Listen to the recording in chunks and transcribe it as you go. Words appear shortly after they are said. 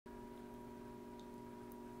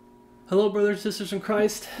Hello, brothers and sisters in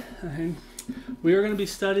Christ. We are going to be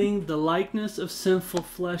studying the likeness of sinful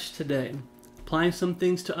flesh today, applying some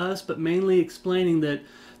things to us, but mainly explaining that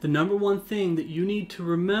the number one thing that you need to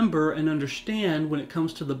remember and understand when it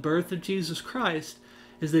comes to the birth of Jesus Christ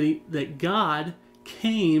is that God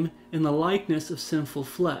came in the likeness of sinful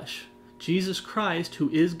flesh. Jesus Christ, who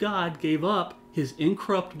is God, gave up his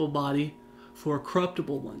incorruptible body for a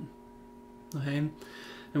corruptible one. Okay?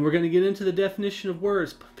 And we're going to get into the definition of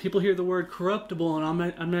words. People hear the word corruptible and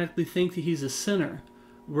automatically think that he's a sinner.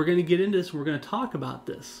 We're going to get into this and we're going to talk about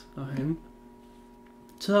this. Okay?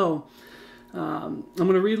 So, I'm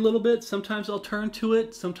going to read a little bit. Sometimes I'll turn to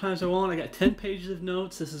it. Sometimes I won't. I got 10 pages of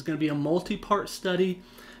notes. This is going to be a multi-part study.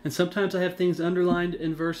 And sometimes I have things underlined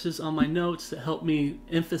in verses on my notes that help me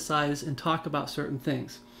emphasize and talk about certain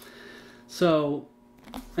things. So,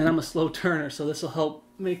 and I'm a slow turner, so this will help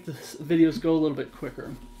make the videos go a little bit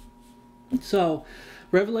quicker. So,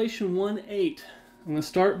 Revelation 1:8. I'm going to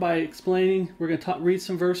start by explaining. We're going to read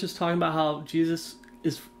some verses talking about how Jesus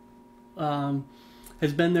has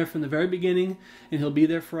been there from the very beginning, and he'll be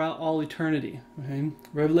there throughout all eternity. Okay?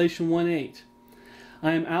 Revelation 1:8.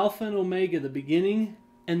 I am Alpha and Omega, the beginning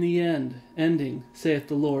and the ending, saith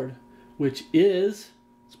the Lord, which is,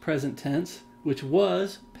 it's present tense, which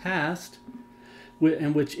was, past,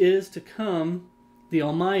 and which is to come, the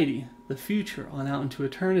Almighty, the future, on out into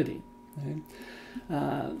eternity. Okay?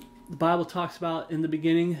 The Bible talks about in the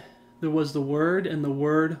beginning there was the Word, and the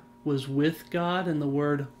Word was with God, and the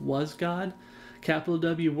Word was God. Capital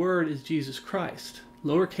W Word is Jesus Christ.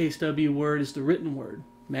 Lowercase w Word is the written Word.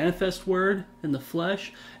 Manifest Word in the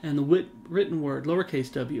flesh, and the written Word,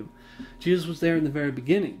 lowercase w. Jesus was there in the very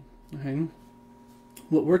beginning. Okay?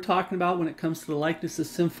 What we're talking about when it comes to the likeness of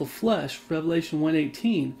sinful flesh, Revelation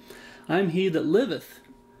 1:18, I'm he that liveth,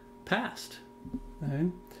 past, okay?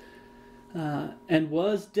 And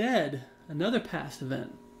was dead, another past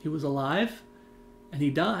event. He was alive, and he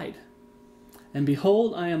died. And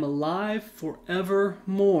behold, I am alive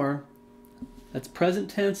forevermore. That's present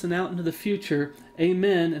tense and out into the future.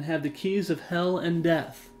 Amen, and have the keys of hell and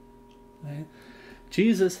death. Okay?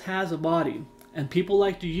 Jesus has a body. And people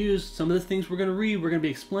like to use some of the things we're going to read. We're going to be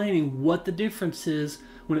explaining what the difference is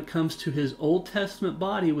when it comes to his Old Testament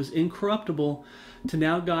body was incorruptible to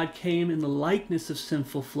now God came in the likeness of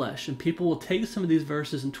sinful flesh. And people will take some of these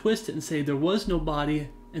verses and twist it and say there was no body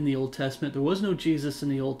in the Old Testament. There was no Jesus in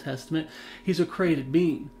the Old Testament. He's a created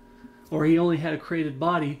being. Or he only had a created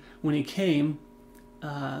body when he came,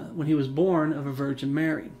 when he was born of a Virgin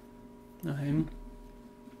Mary. Okay?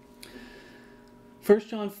 1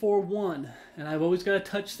 John 4:1, and I've always got to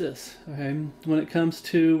touch this, okay? When it comes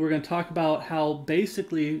to, we're going to talk about how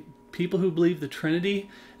basically people who believe the Trinity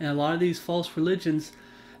and a lot of these false religions,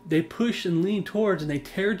 they push and lean towards and they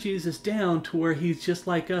tear Jesus down to where he's just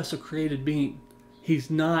like us, a created being.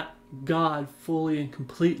 He's not God fully and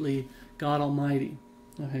completely, God Almighty.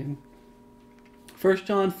 Okay? 1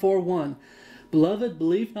 John 4:1, Beloved,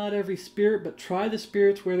 believe not every spirit, but try the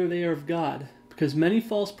spirits whether they are of God, because many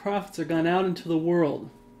false prophets are gone out into the world.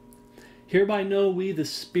 Hereby know we the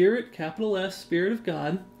Spirit, capital S, Spirit of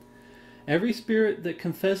God. Every spirit that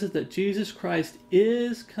confesses that Jesus Christ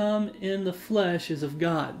is come in the flesh is of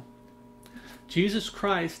God. Jesus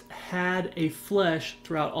Christ had a flesh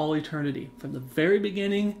throughout all eternity, from the very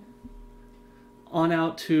beginning on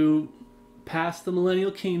out to past the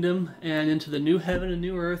millennial kingdom and into the new heaven and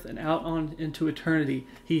new earth and out on into eternity.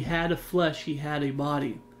 He had a flesh, he had a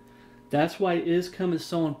body. That's why is come is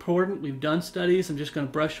so important. We've done studies. I'm just going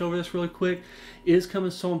to brush over this really quick. Is come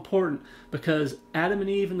is so important because Adam and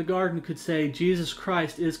Eve in the garden could say Jesus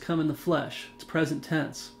Christ is come in the flesh. It's present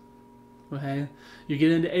tense. Okay? You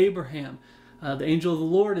get into Abraham. The angel of the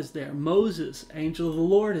Lord is there. Moses, angel of the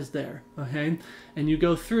Lord is there. Okay? And you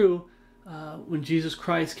go through when Jesus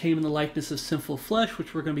Christ came in the likeness of sinful flesh,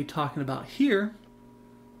 which we're going to be talking about here,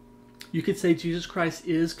 you could say Jesus Christ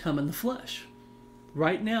is come in the flesh.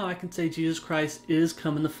 Right now, I can say Jesus Christ is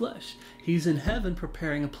come in the flesh. He's in heaven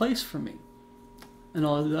preparing a place for me. And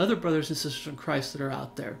all the other brothers and sisters in Christ that are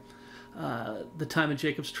out there. The time of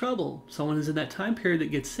Jacob's trouble, someone who's in that time period that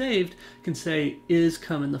gets saved can say, is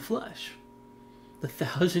come in the flesh. The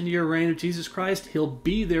 1,000-year reign of Jesus Christ, he'll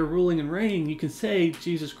be there ruling and reigning. You can say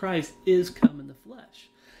Jesus Christ is come in the flesh.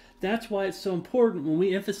 That's why it's so important when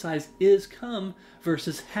we emphasize is come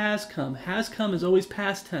versus has come. Has come is always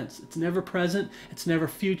past tense. It's never present. It's never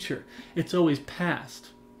future. It's always past.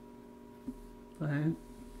 Right?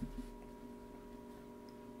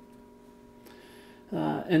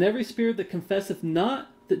 And every spirit that confesseth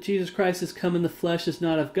not that Jesus Christ is come in the flesh is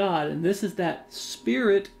not of God. And this is that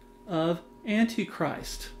spirit of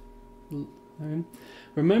Antichrist. Okay?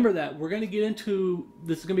 Remember that. We're going to get into,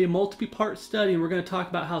 this is going to be a multi-part study, and we're going to talk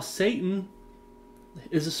about how Satan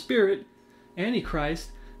is a spirit,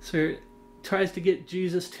 Antichrist, so tries to get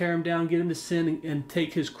Jesus, tear him down, get him to sin, and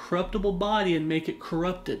take his corruptible body and make it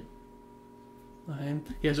corrupted. Okay?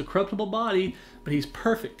 He has a corruptible body, but he's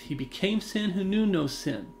perfect. He became sin who knew no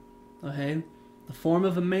sin. Okay? The form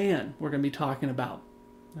of a man we're going to be talking about.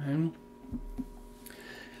 Okay?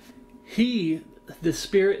 The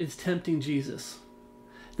Spirit is tempting Jesus.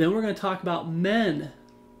 Then we're going to talk about men,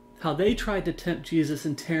 how they tried to tempt Jesus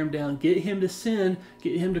and tear him down, get him to sin,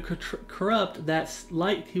 get him to corrupt. That's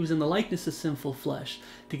like he was in the likeness of sinful flesh,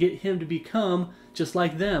 to get him to become just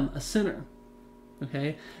like them, a sinner.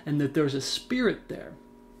 Okay? And that there's a spirit there,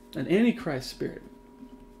 an Antichrist spirit.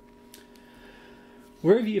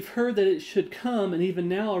 Wherever you've heard that it should come, and even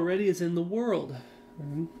now already is in the world.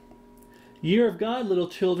 Ye are of God, little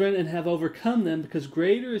children, and have overcome them, because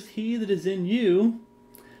greater is he that is in you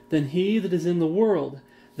than he that is in the world.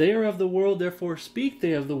 They are of the world, therefore speak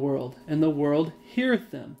they of the world, and the world heareth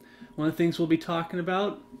them. One of the things we'll be talking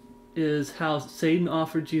about is how Satan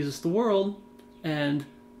offered Jesus the world, and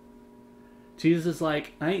Jesus is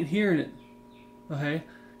like, I ain't hearing it. Okay?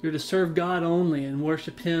 You're to serve God only and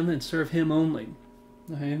worship him and serve him only.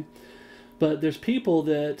 Okay? But there's people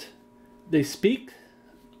that they speak,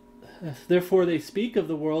 therefore they speak of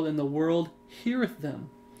the world, and the world heareth them.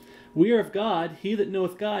 We are of God, he that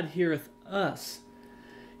knoweth God heareth us.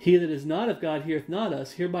 He that is not of God heareth not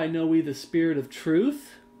us. Hereby know we the spirit of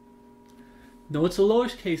truth. No, it's a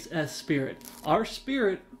lowercase s spirit. Our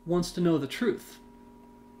spirit wants to know the truth.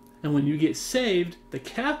 And when you get saved, the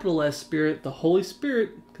capital S Spirit, the Holy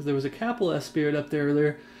Spirit, because there was a capital S Spirit up there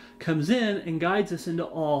earlier, comes in and guides us into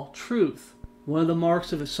all truth. One of the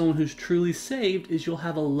marks of someone who's truly saved is you'll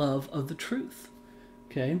have a love of the truth.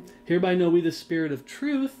 Okay? Hereby know we the spirit of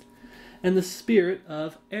truth and the spirit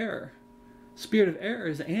of error. Spirit of error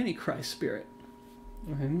is the Antichrist spirit.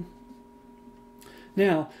 Okay?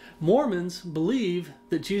 Now, Mormons believe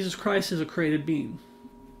that Jesus Christ is a created being.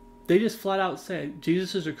 They just flat out say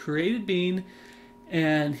Jesus is a created being,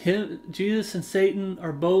 and Jesus and Satan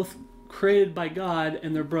are both created by God,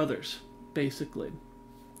 and they're brothers, basically.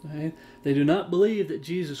 Okay? They do not believe that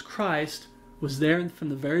Jesus Christ was there from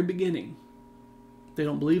the very beginning. They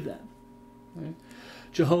don't believe that. Okay?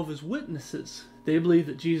 Jehovah's Witnesses, they believe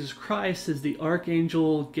that Jesus Christ is the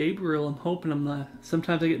Archangel Gabriel. I'm hoping I'm not.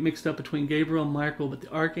 Sometimes I get mixed up between Gabriel and Michael, but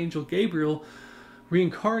the Archangel Gabriel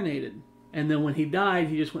reincarnated. And then when he died,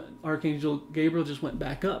 Archangel Gabriel just went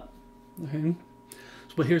back up. Okay?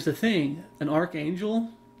 But here's the thing. An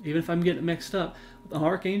archangel, even if I'm getting it mixed up, an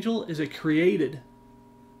archangel is a created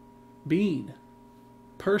being,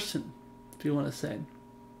 person, if you want to say.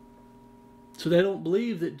 So they don't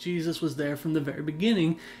believe that Jesus was there from the very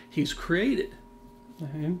beginning. He's created.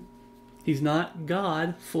 Okay? He's not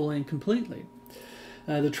God fully and completely.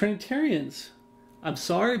 The Trinitarians, I'm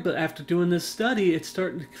sorry, but after doing this study, it's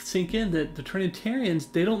starting to sink in that the Trinitarians,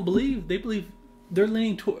 they believe they're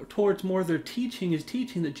leaning towards more of their teaching is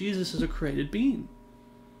teaching that Jesus is a created being.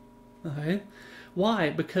 Okay? Why?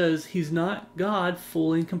 Because he's not God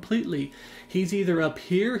fully and completely. He's either up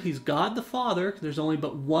here, he's God the Father, there's only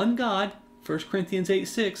but one God, 1 Corinthians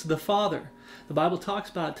 8:6, the Father. The Bible talks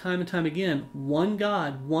about it time and time again. One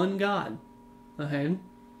God, one God. Okay?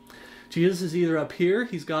 Jesus is either up here,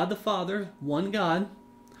 he's God the Father, one God,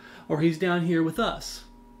 or he's down here with us,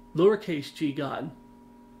 lowercase g God.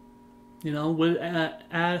 You know, what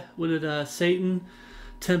did Satan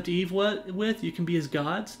tempt Eve with? You can be as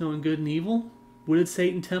gods, knowing good and evil. What did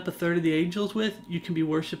Satan tempt a third of the angels with? You can be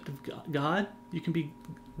worshipped of God. You can be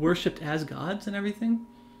worshipped as gods and everything.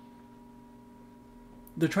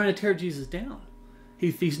 They're trying to tear Jesus down.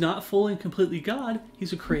 He's not fully and completely God.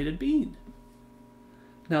 He's a created being.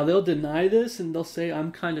 Now, they'll deny this and they'll say,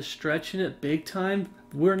 I'm kind of stretching it big time.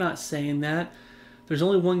 We're not saying that. There's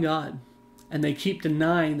only one God. And they keep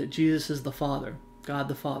denying that Jesus is the Father, God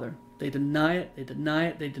the Father. They deny it, they deny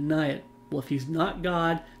it, they deny it. Well, if he's not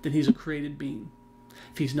God, then he's a created being.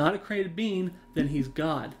 If he's not a created being, then he's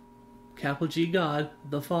God. Capital G God,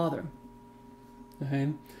 the Father.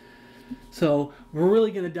 Okay? So, we're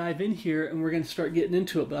really going to dive in here and we're going to start getting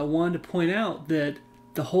into it. But I wanted to point out that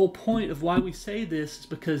the whole point of why we say this is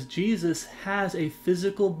because Jesus has a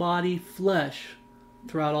physical body, flesh,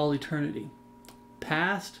 throughout all eternity.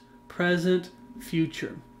 Past, present,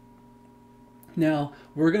 future. Now,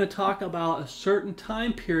 we're going to talk about a certain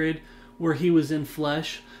time period where he was in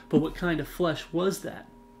flesh, but what kind of flesh was that?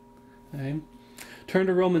 Okay. Turn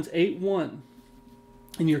to Romans 8:1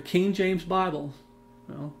 in your King James Bible.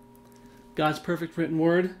 Well, God's perfect written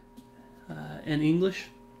word in English.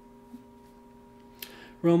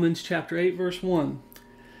 Romans chapter 8, verse 1.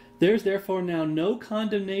 There is therefore now no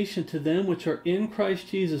condemnation to them which are in Christ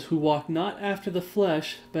Jesus, who walk not after the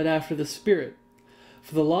flesh, but after the Spirit.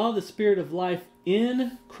 For the law of the Spirit of life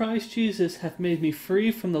in Christ Jesus hath made me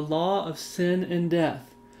free from the law of sin and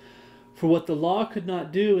death. For what the law could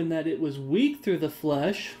not do, in that it was weak through the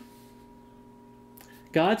flesh,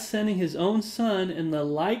 God sending his own Son in the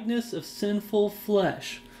likeness of sinful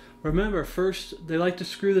flesh. Remember, first, they like to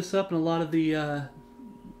screw this up in a lot of the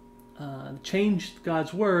change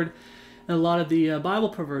God's word and a lot of the Bible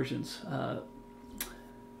perversions.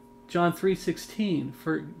 John 3:16,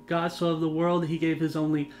 for God so loved the world that he gave his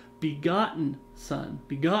only begotten Son.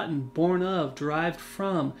 Begotten, born of, derived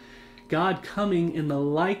from. God coming in the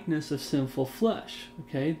likeness of sinful flesh.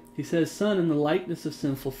 Okay? He says Son in the likeness of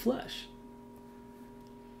sinful flesh.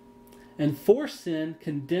 And for sin,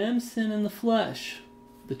 condemns sin in the flesh.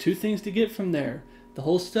 The two things to get from there. The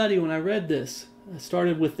whole study, when I read this, I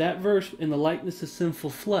started with that verse, in the likeness of sinful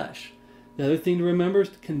flesh. The other thing to remember is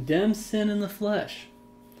to condemn sin in the flesh,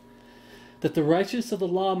 that the righteousness of the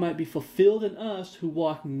law might be fulfilled in us who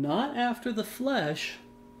walk not after the flesh,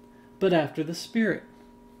 but after the Spirit.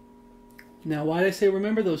 Now, why did I say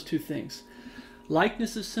remember those two things?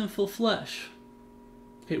 Likeness of sinful flesh.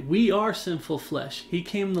 Okay, we are sinful flesh. He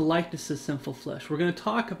came in the likeness of sinful flesh. We're going to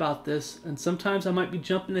talk about this, and sometimes I might be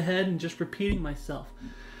jumping ahead and just repeating myself.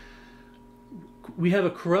 We have a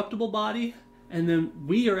corruptible body, and then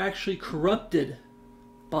we are actually corrupted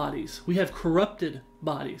bodies. We have corrupted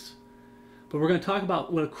bodies. But we're going to talk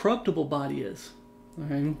about what a corruptible body is.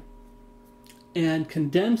 Okay? And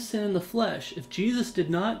condemn sin in the flesh. If Jesus did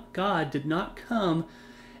not, God did not come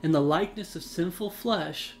in the likeness of sinful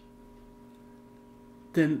flesh,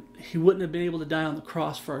 then he wouldn't have been able to die on the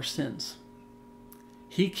cross for our sins.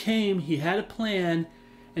 He came, he had a plan,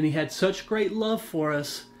 and he had such great love for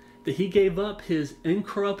us that he gave up his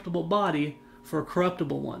incorruptible body for a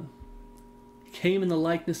corruptible one. He came in the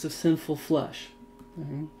likeness of sinful flesh.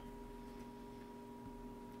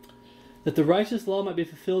 That the righteous law might be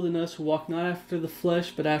fulfilled in us who walk not after the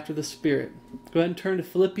flesh, but after the Spirit. Go ahead and turn to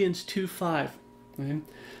Philippians 2:5. Okay?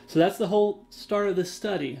 So that's the whole start of this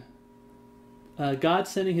study. God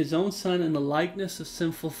sending his own Son in the likeness of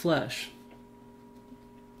sinful flesh.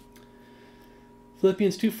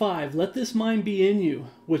 Philippians 2:5, let this mind be in you,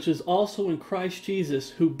 which is also in Christ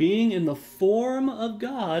Jesus, who being in the form of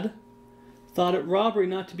God, thought it robbery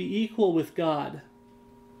not to be equal with God,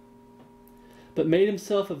 but made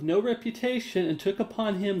himself of no reputation, and took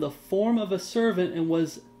upon him the form of a servant, and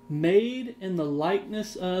was made in the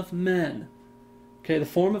likeness of men. Okay, the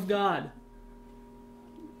form of God.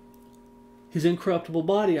 His incorruptible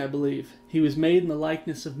body, I believe. He was made in the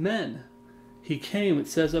likeness of men. He came, it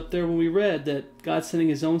says up there when we read, that God sending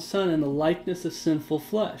his own Son in the likeness of sinful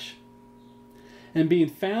flesh. And being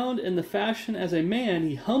found in the fashion as a man,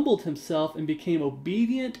 he humbled himself and became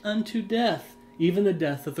obedient unto death, even the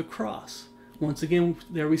death of the cross. Once again,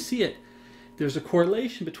 there we see it. There's a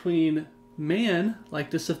correlation between man,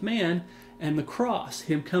 likeness of man, and the cross.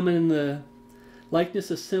 Him coming in the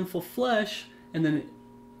likeness of sinful flesh, and then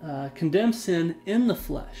condemn sin in the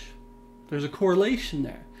flesh. There's a correlation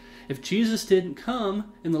there. If Jesus didn't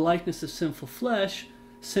come in the likeness of sinful flesh,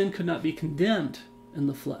 sin could not be condemned in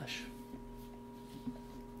the flesh.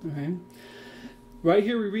 Okay. Right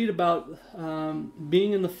here we read about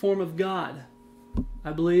being in the form of God.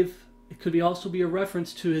 I believe it could also be a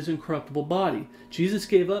reference to his incorruptible body. Jesus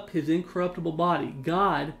gave up his incorruptible body.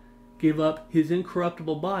 God gave up his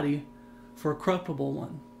incorruptible body for a corruptible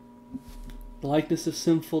one. The likeness of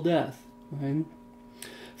sinful death. Okay.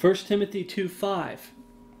 1 Timothy 2:5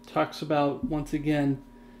 talks about, once again,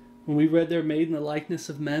 when we read there, made in the likeness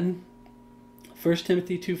of men. 1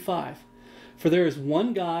 Timothy 2:5. For there is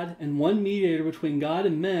one God and one mediator between God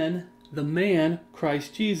and men, the man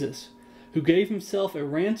Christ Jesus, who gave himself a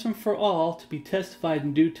ransom for all, to be testified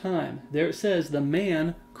in due time. There it says, the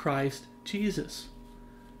man Christ Jesus.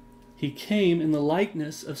 He came in the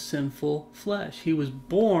likeness of sinful flesh. He was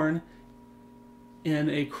born in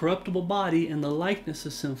a corruptible body in the likeness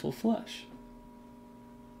of sinful flesh.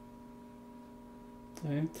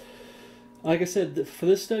 Okay. Like I said, for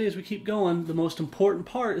this study, as we keep going, the most important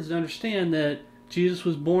part is to understand that Jesus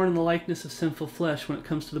was born in the likeness of sinful flesh when it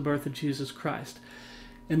comes to the birth of Jesus Christ.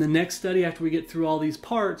 And the next study, after we get through all these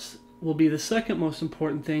parts, will be the second most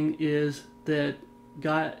important thing, is that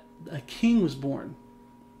a king was born.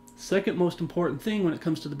 Second most important thing when it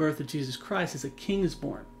comes to the birth of Jesus Christ is a king is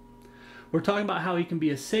born. We're talking about how he can be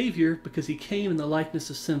a savior because he came in the likeness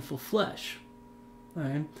of sinful flesh. All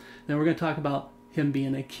right? Then we're going to talk about him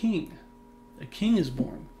being a king. A king is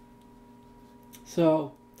born.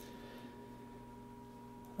 So,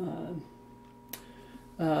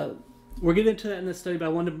 We'll get into that in the study, but I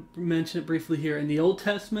wanted to mention it briefly here. In the Old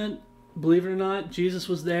Testament, believe it or not, Jesus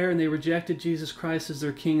was there, and they rejected Jesus Christ as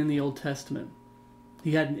their king in the Old Testament.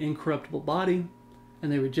 He had an incorruptible body,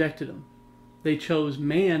 and they rejected him. They chose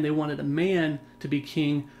man. They wanted a man to be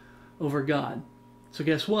king over God. So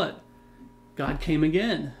guess what? God came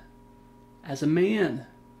again as a man.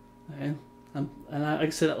 Okay? Like I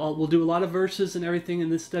said, we'll do a lot of verses and everything in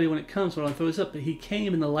this study when it comes, but I'll throw this up. But he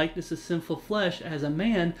came in the likeness of sinful flesh as a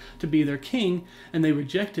man to be their king, and they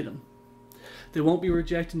rejected him. They won't be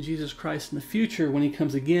rejecting Jesus Christ in the future when he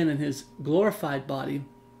comes again in his glorified body,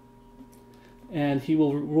 and he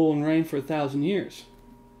will rule and reign for 1,000 years.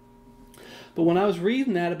 But when I was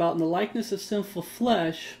reading that about in the likeness of sinful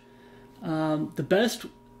flesh, the best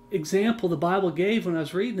example the Bible gave when I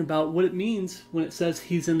was reading about what it means when it says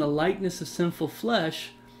he's in the likeness of sinful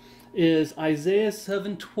flesh is Isaiah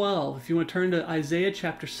 7:12. If you want to turn to Isaiah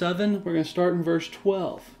chapter 7, we're going to start in verse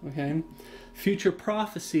 12. Okay, future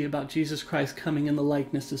prophecy about Jesus Christ coming in the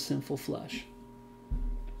likeness of sinful flesh.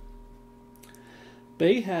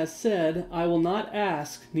 Ahaz said, I will not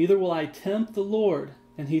ask, neither will I tempt the Lord.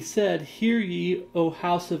 And he said, hear ye, O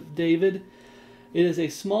house of David. It is a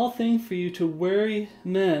small thing for you to weary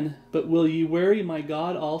men, but will ye weary my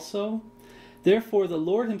God also? Therefore the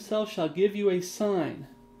Lord himself shall give you a sign.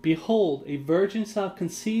 Behold, a virgin shall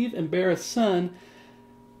conceive and bear a son,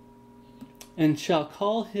 and shall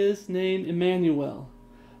call his name Emmanuel.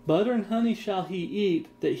 Butter and honey shall he eat,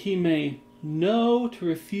 that he may know to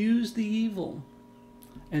refuse the evil,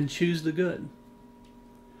 and choose the good.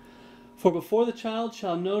 For before the child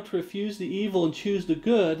shall know to refuse the evil and choose the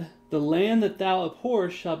good, the land that thou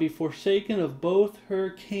abhorrest shall be forsaken of both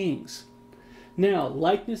her kings. Now,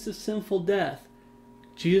 likeness of sinful death.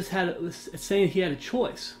 Jesus it's saying he had a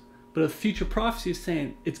choice. But a future prophecy is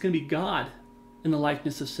saying it's going to be God in the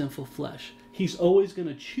likeness of sinful flesh. He's always going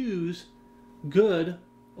to choose good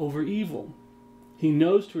over evil. He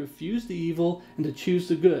knows to refuse the evil and to choose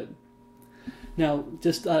the good. Now,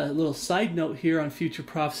 just a little side note here on future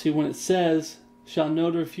prophecy, when it says, shall know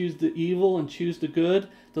to refuse the evil and choose the good,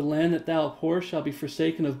 the land that thou abhorrest shall be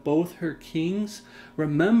forsaken of both her kings.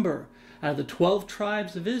 Remember, out of the 12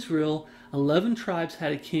 tribes of Israel, 11 tribes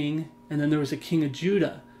had a king, and then there was a king of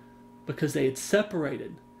Judah, because they had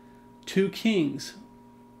separated 2 kings.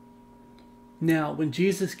 Now, when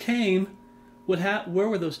Jesus came, where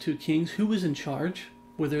were those 2 kings? Who was in charge?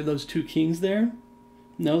 Were there those 2 kings there?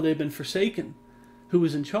 No, they've been forsaken. Who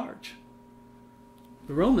was in charge?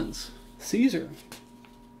 The Romans, Caesar.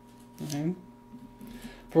 Okay.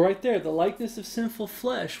 But right there, the likeness of sinful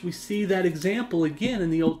flesh, we see that example again in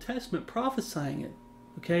the Old Testament prophesying it.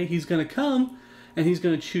 Okay, he's going to come and he's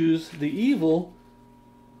going to choose the evil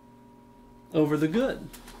over the good.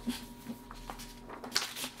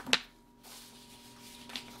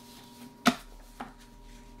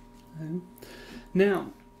 Okay.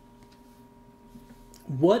 Now,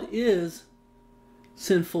 what is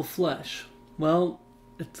sinful flesh? Well,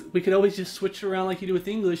 we could always just switch it around like you do with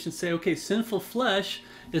English and say, okay, sinful flesh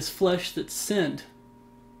is flesh that's sinned.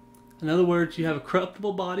 In other words, you have a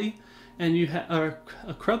corruptible body, and you have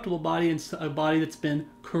a corruptible body and a body that's been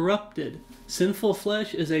corrupted. Sinful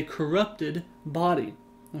flesh is a corrupted body.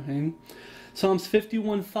 Okay? Psalms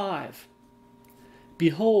 51:5.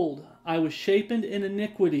 Behold, I was shapen in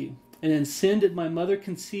iniquity, and in sin did my mother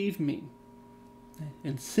conceive me.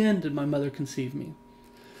 In sin did my mother conceive me.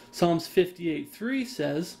 Psalms 58:3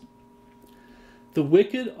 says, the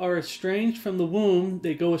wicked are estranged from the womb.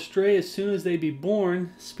 They go astray as soon as they be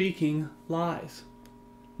born, speaking lies.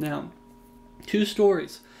 Now, 2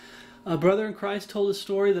 stories. A brother in Christ told a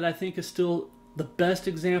story that I think is still the best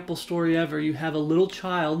example story ever. You have a little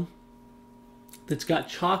child that's got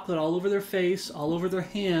chocolate all over their face, all over their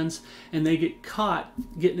hands, and they get caught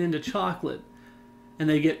getting into chocolate. And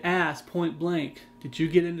they get asked point blank, did you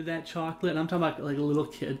get into that chocolate? And I'm talking about like a little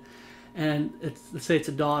kid. And let's say it's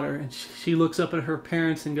a daughter, and she looks up at her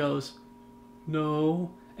parents and goes,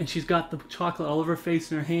 no. And she's got the chocolate all over her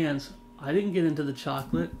face and her hands. I didn't get into the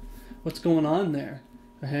chocolate. What's going on there?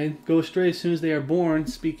 Okay, go astray as soon as they are born,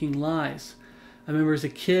 speaking lies. I remember as a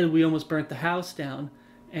kid, we almost burnt the house down,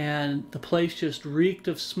 and the place just reeked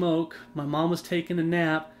of smoke. My mom was taking a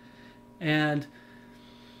nap, and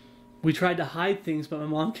we tried to hide things, but my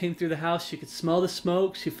mom came through the house. She could smell the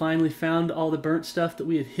smoke. She finally found all the burnt stuff that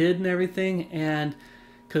we had hid and everything. And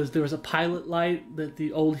because there was a pilot light, that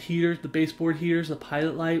the old heaters, the baseboard heaters, the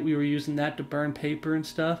pilot light, we were using that to burn paper and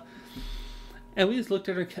stuff. And we just looked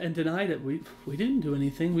at her and denied it. We didn't do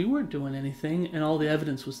anything. We weren't doing anything. And all the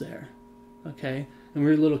evidence was there. Okay? And we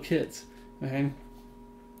were little kids. Okay?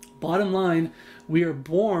 Bottom line, we are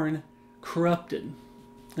born corrupted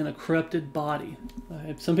in a corrupted body.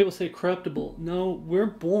 Some people say corruptible. No, we're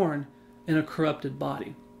born in a corrupted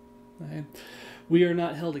body. Right? We are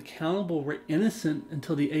not held accountable. We're innocent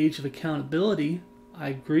until the age of accountability. I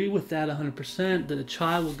agree with that 100%, that a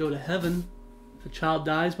child will go to heaven. If a child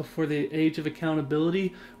dies before the age of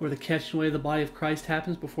accountability, or the catching away of the body of Christ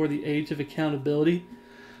happens before the age of accountability,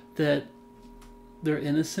 that they're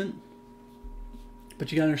innocent.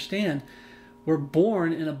 But you got to understand, we're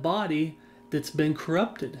born in a body that's been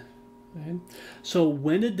corrupted. Right? So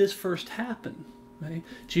when did this first happen? Right?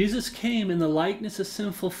 Jesus came in the likeness of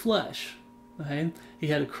sinful flesh. Right? He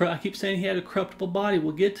had I keep saying he had a corruptible body.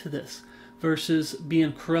 We'll get to this. Versus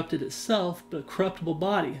being corrupted itself, but a corruptible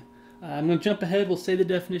body. I'm going to jump ahead. We'll say the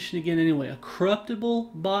definition again anyway. A corruptible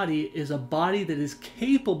body is a body that is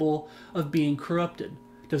capable of being corrupted.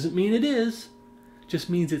 Doesn't mean it is. Just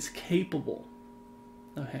means it's capable.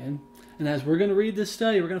 Okay? And as we're going to read this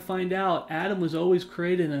study, we're going to find out Adam was always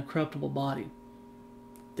created in a corruptible body.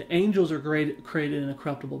 The angels are created in a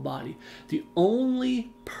corruptible body. The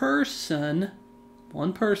only person,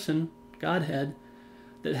 one person, Godhead,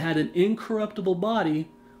 that had an incorruptible body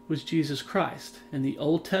was Jesus Christ in the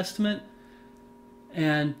Old Testament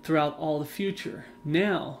and throughout all the future.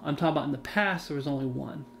 Now, I'm talking about in the past, there was only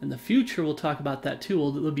one. In the future, we'll talk about that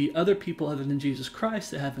too. There'll be other people other than Jesus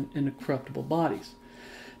Christ that have incorruptible bodies.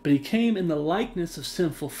 But he came in the likeness of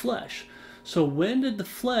sinful flesh. So when did the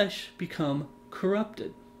flesh become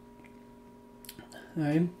corrupted? All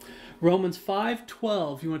right. Romans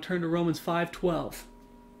 5:12. You want to turn to Romans 5:12.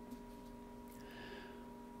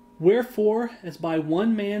 Wherefore, as by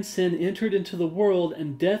one man sin entered into the world,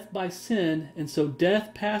 and death by sin, and so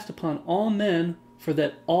death passed upon all men, for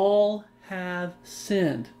that all have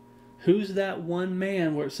sinned. Who's that one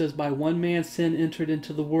man where it says by one man sin entered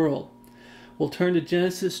into the world? We'll turn to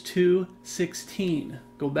Genesis 2:16.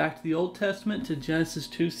 Go back to the Old Testament to Genesis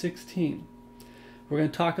 2:16. We're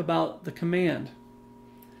going to talk about the command.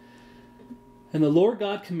 And the Lord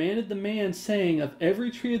God commanded the man, saying, of every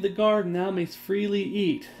tree of the garden thou mayst freely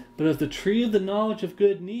eat, but of the tree of the knowledge of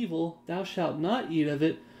good and evil thou shalt not eat of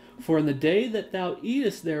it, for in the day that thou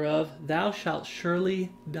eatest thereof thou shalt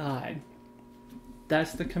surely die.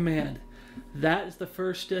 That's the command. That is the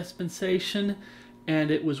first dispensation, and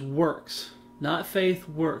it was works, not faith,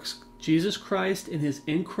 works. Jesus Christ in his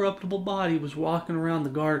incorruptible body was walking around the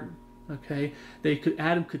garden. Okay,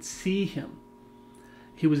 Adam could see him.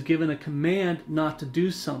 He was given a command not to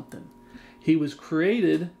do something. He was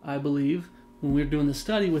created, I believe, when we were doing the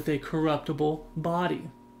study, with a corruptible body.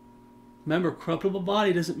 Remember, corruptible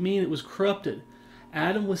body doesn't mean it was corrupted.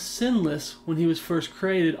 Adam was sinless when he was first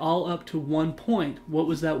created, all up to one point. What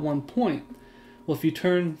was that one point? Well, if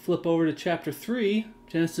you flip over to chapter 3,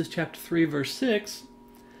 Genesis chapter 3, verse 6.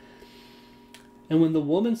 And when the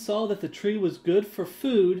woman saw that the tree was good for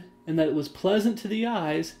food, and that it was pleasant to the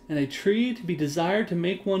eyes, and a tree to be desired to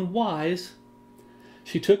make one wise,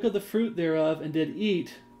 she took of the fruit thereof, and did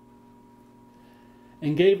eat,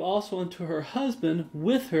 and gave also unto her husband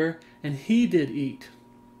with her, and he did eat.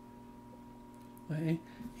 Okay?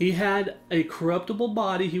 He had a corruptible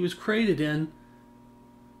body he was created in,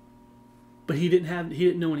 but he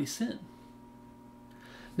didn't know any sin.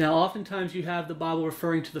 Now, oftentimes you have the Bible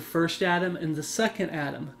referring to the first Adam and the second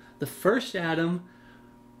Adam. The first Adam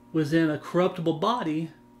was in a corruptible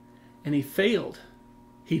body, and he failed.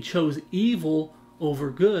 He chose evil over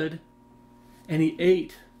good, and he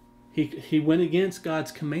ate. He went against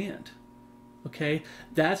God's command. Okay?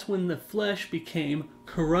 That's when the flesh became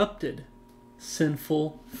corrupted.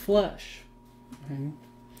 Sinful flesh. Okay?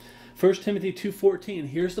 1 Timothy 2:14.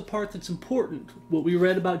 Here's the part that's important. What we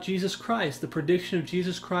read about Jesus Christ, the prediction of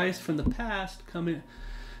Jesus Christ from the past,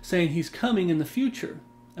 saying he's coming in the future.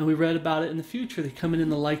 And we read about it in the future. They come in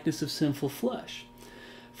the likeness of sinful flesh.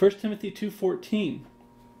 1 Timothy 2:14.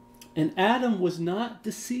 And Adam was not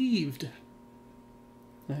deceived.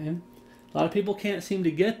 Okay? A lot of people can't seem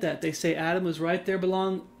to get that. They say Adam was right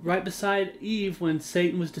beside Eve when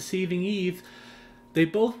Satan was deceiving Eve. They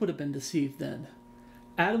both would have been deceived then.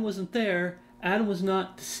 Adam wasn't there. Adam was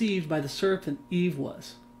not deceived by the serpent. Eve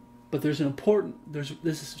was. But this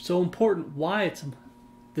is so important why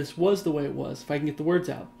this was the way it was, if I can get the words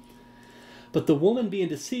out. But the woman being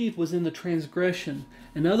deceived was in the transgression.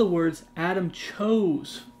 In other words, Adam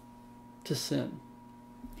chose to sin.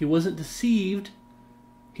 He wasn't deceived.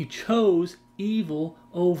 He chose evil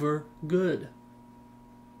over good.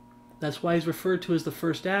 That's why he's referred to as the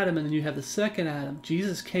first Adam, and then you have the second Adam.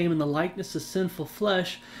 Jesus came in the likeness of sinful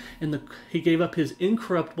flesh, and he gave up his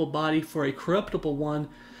incorruptible body for a corruptible one,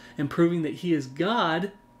 and proving that he is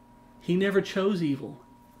God. He never chose evil.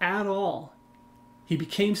 at all. He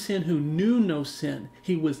became sin who knew no sin.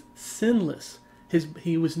 He was sinless.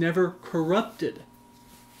 He was never corrupted.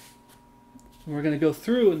 And we're going to go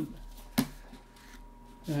through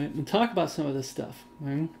and talk about some of this stuff.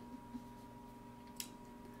 Right?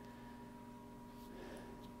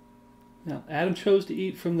 Now, Adam chose to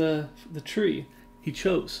eat from the tree. He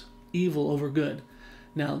chose evil over good.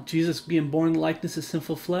 Now, Jesus being born in the likeness of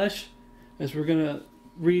sinful flesh, as we're going to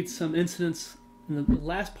read some incidents in the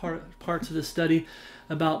last parts of the study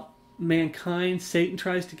about mankind. Satan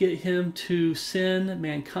tries to get him to sin.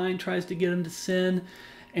 Mankind tries to get him to sin.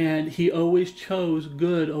 And he always chose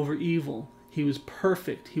good over evil. He was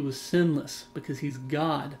perfect. He was sinless because he's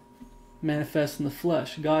God manifest in the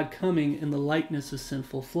flesh. God coming in the likeness of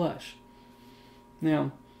sinful flesh.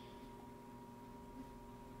 Now,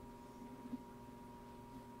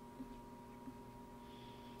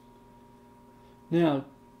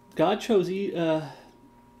 God chose.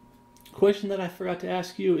 Question that I forgot to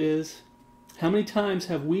ask you is, how many times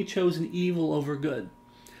have we chosen evil over good?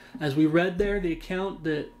 As we read there, the account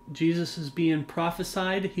that Jesus is being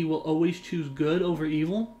prophesied, he will always choose good over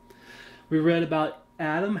evil. We read about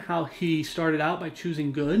Adam, how he started out by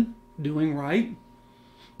choosing good, doing right,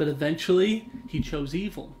 but eventually he chose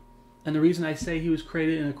evil. And the reason I say he was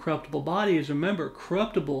created in a corruptible body is, remember,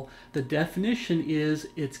 corruptible, the definition is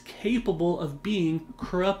it's capable of being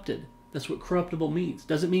corrupted. That's what corruptible means.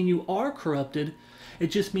 Doesn't mean you are corrupted. It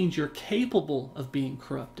just means you're capable of being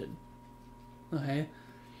corrupted. Okay?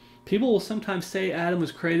 People will sometimes say Adam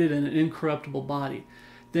was created in an incorruptible body.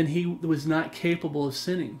 Then he was not capable of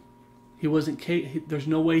sinning. He wasn't. There's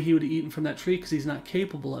no way he would have eaten from that tree because he's not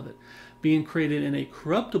capable of it. Being created in a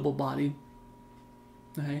corruptible body,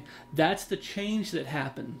 okay, that's the change that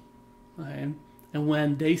happened. Okay? And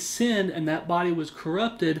when they sinned and that body was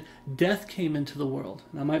corrupted, death came into the world.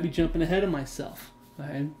 And I might be jumping ahead of myself.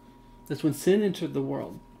 Okay? That's when sin entered the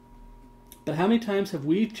world. But how many times have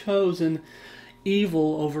we chosen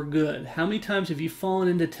evil over good? How many times have you fallen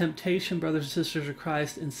into temptation, brothers and sisters of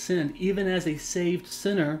Christ, and sinned, even as a saved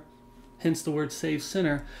sinner, hence the word saved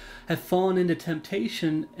sinner, have fallen into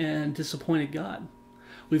temptation and disappointed God?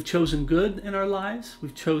 We've chosen good in our lives.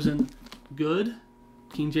 We've chosen good.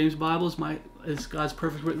 King James Bible is God's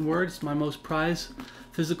perfect written word. It's my most prized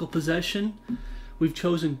physical possession. We've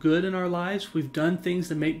chosen good in our lives. We've done things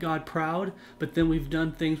that make God proud, but then we've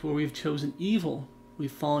done things where we've chosen evil.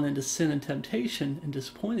 We've fallen into sin and temptation and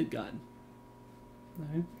disappointed God.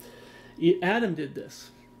 Right? Adam did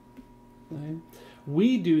this. Right?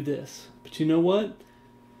 We do this. But you know what?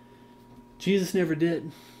 Jesus never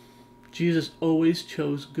did. Jesus always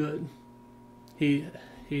chose good. I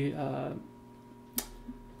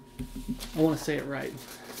want to say it right.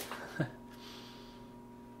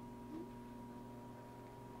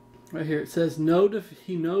 Right here it says,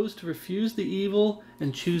 he knows to refuse the evil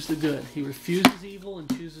and choose the good. He refuses evil and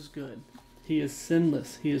chooses good. He is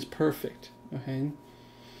sinless. He is perfect. Okay.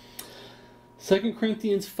 2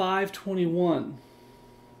 Corinthians 5:21.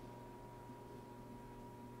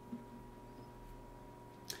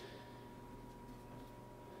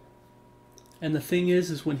 And the thing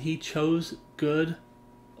is when he chose good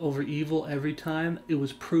over evil every time, it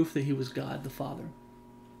was proof that he was God the Father.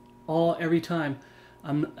 Every time.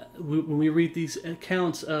 When we read these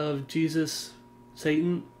accounts of Jesus,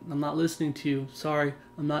 Satan, I'm not listening to you. Sorry,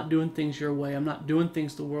 I'm not doing things your way. I'm not doing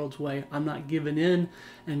things the world's way. I'm not giving in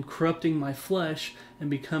and corrupting my flesh and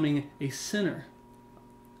becoming a sinner.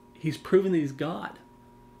 He's proven that he's God,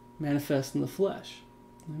 manifest in the flesh.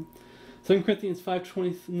 2 Corinthians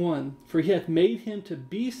 5:21, for he hath made him to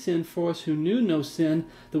be sin for us who knew no sin,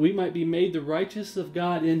 that we might be made the righteousness of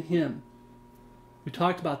God in him. We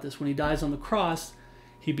talked about this when he dies on the cross.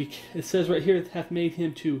 It says right here, hath made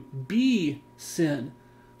him to be sin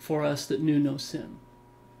for us that knew no sin.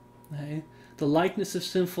 Okay? The likeness of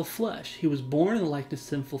sinful flesh. He was born in the likeness of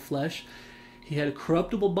sinful flesh. He had a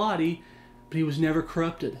corruptible body, but he was never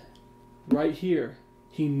corrupted. Right here,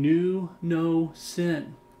 he knew no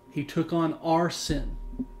sin. He took on our sin.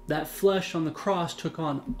 That flesh on the cross took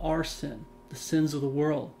on our sin, the sins of the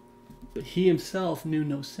world. But he himself knew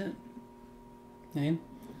no sin. Okay?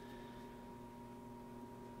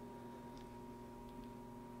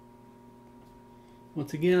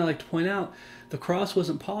 Once again, I like to point out, the cross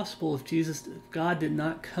wasn't possible if God did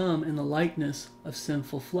not come in the likeness of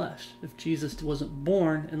sinful flesh. If Jesus wasn't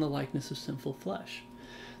born in the likeness of sinful flesh.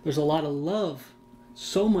 There's a lot of love,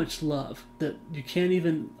 so much love that you can't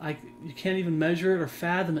even measure it or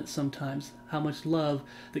fathom it sometimes, how much love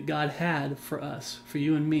that God had for us, for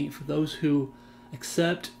you and me, for those who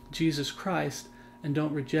accept Jesus Christ and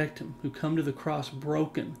don't reject him, who come to the cross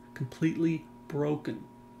broken, completely broken.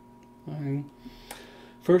 Right.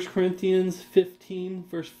 1 Corinthians 15,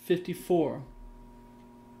 verse 54.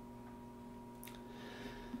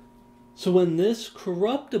 So when this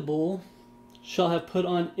corruptible shall have put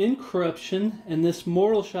on incorruption, and this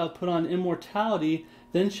mortal shall have put on immortality,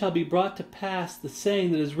 then shall be brought to pass the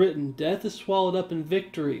saying that is written, death is swallowed up in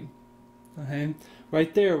victory. Okay?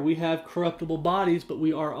 Right there, we have corruptible bodies, but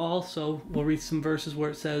we are also, we'll read some verses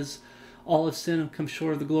where it says, all have sinned and come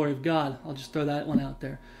short of the glory of God. I'll just throw that one out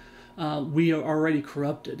there. We are already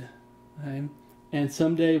corrupted. Okay? And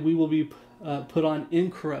someday we will be put on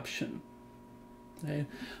incorruption. Okay?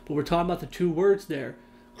 But we're talking about the two words there,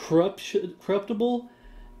 corruptible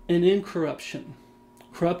and incorruption.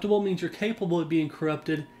 Corruptible means you're capable of being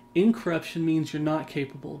corrupted. Incorruption means you're not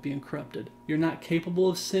capable of being corrupted. You're not capable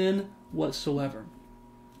of sin whatsoever.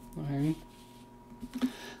 Okay?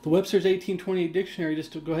 The Webster's 1828 dictionary,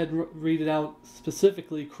 just to go ahead and read it out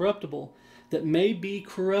specifically, corruptible, that may be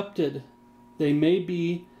corrupted. They may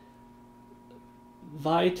be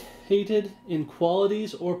vitiated in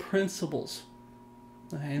qualities or principles.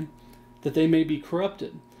 Okay? That they may be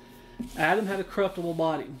corrupted. Adam had a corruptible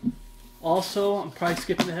body. Also, I'm probably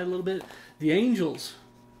skipping ahead a little bit, the angels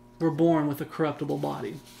were born with a corruptible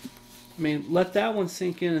body. I mean, let that one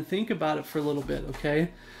sink in and think about it for a little bit, okay?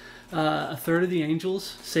 A third of the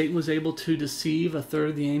angels, Satan was able to deceive a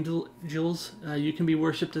third of the angels. You can be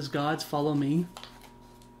worshipped as gods, follow me.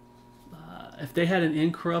 If they had an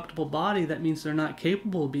incorruptible body, that means they're not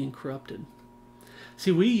capable of being corrupted.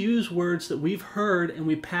 See, we use words that we've heard and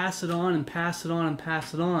we pass it on and pass it on and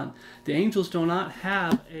pass it on. The angels do not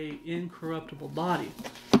have an incorruptible body.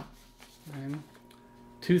 Okay?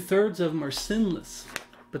 2/3 of them are sinless,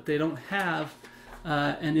 but they don't have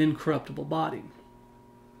an incorruptible body.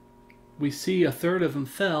 We see 1/3 of them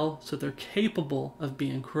fell, so they're capable of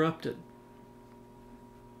being corrupted.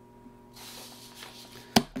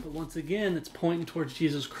 But once again, it's pointing towards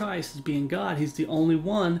Jesus Christ as being God. He's the only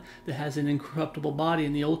one that has an incorruptible body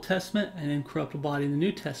in the Old Testament and an incorruptible body in the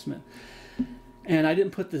New Testament. And I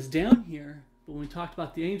didn't put this down here, but when we talked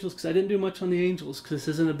about the angels, because I didn't do much on the angels, because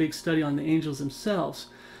this isn't a big study on the angels themselves,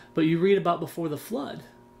 but you read about before the flood,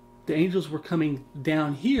 the angels were coming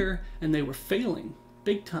down here and they were failing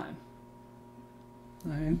big time.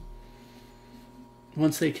 All right?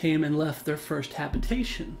 Once they came and left their first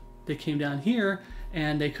habitation, they came down here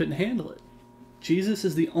and they couldn't handle it. Jesus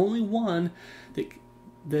is the only one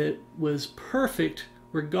that was perfect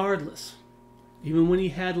regardless. Even when he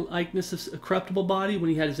had likeness of a corruptible body, when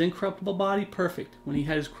he had his incorruptible body, perfect. When he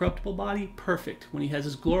had his corruptible body, perfect. When he has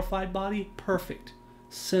his glorified body, perfect.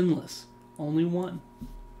 Sinless. Only one.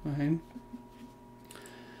 Okay?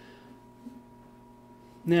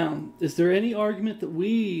 Now, is there any argument that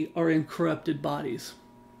we are in corrupted bodies?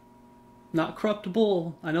 Not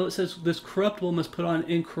corruptible. I know it says this corruptible must put on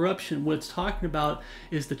incorruption. What it's talking about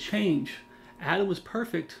is the change. Adam was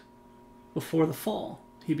perfect before the fall.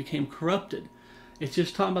 He became corrupted. It's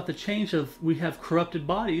just talking about the change of we have corrupted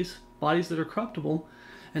bodies, bodies that are corruptible,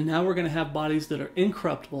 and now we're going to have bodies that are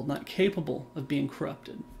incorruptible, not capable of being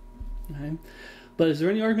corrupted. Okay? But is there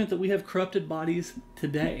any argument that we have corrupted bodies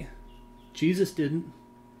today? Jesus didn't,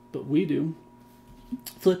 but we do.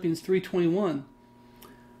 Philippians 3:21.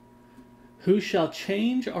 Who shall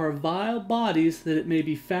change our vile bodies that it may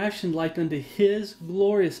be fashioned like unto his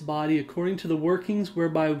glorious body according to the workings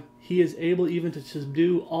whereby he is able even to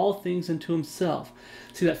subdue all things unto himself.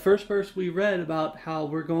 See, that first verse we read about how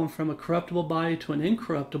we're going from a corruptible body to an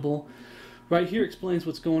incorruptible, right here explains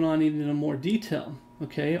what's going on even in more detail.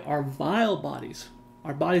 Okay, our vile bodies,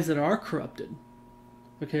 our bodies that are corrupted,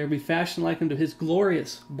 okay, are be fashioned like unto his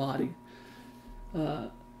glorious body.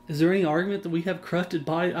 Is there any argument that we have corrupted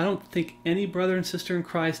bodies? I don't think any brother and sister in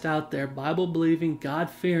Christ out there, Bible-believing,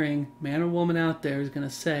 God-fearing man or woman out there is going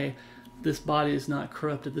to say, this body is not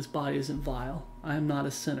corrupted, this body isn't vile. I am not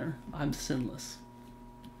a sinner. I'm sinless.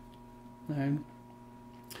 All right.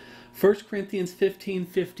 1 Corinthians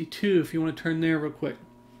 15:52, if you want to turn there real quick.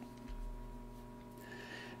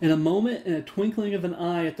 In a moment, in a twinkling of an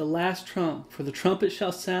eye, at the last trump, for the trumpet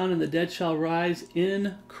shall sound, and the dead shall rise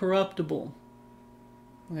incorruptible.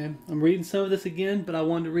 Okay. I'm reading some of this again, but I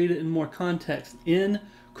wanted to read it in more context.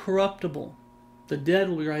 Incorruptible. The dead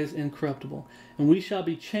will rise incorruptible. And we shall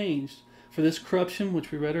be changed. For this corruption, which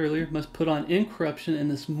we read earlier, must put on incorruption, and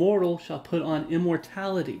this mortal shall put on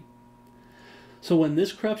immortality. So when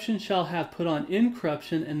this corruption shall have put on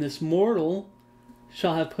incorruption, and this mortal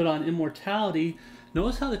shall have put on immortality,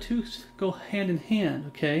 notice how the two go hand in hand,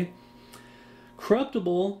 okay?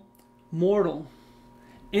 Corruptible, mortal.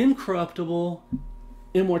 Incorruptible,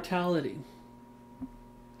 immortality.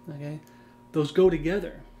 Okay? Those go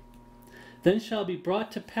together. Then shall be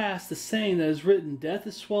brought to pass the saying that is written, death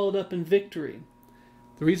is swallowed up in victory.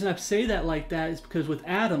 The reason I say that like that is because with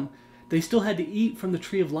Adam, they still had to eat from the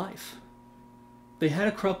tree of life. They had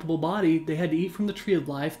a corruptible body. They had to eat from the tree of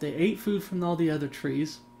life. They ate food from all the other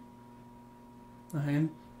trees. Okay?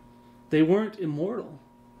 They weren't immortal.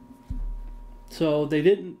 So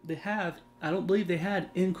I don't believe they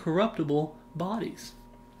had incorruptible bodies.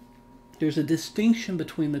 There's a distinction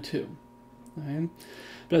between the two. Okay?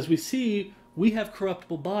 But as we see, we have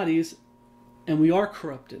corruptible bodies and we are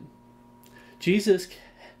corrupted. Jesus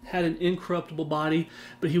had an incorruptible body,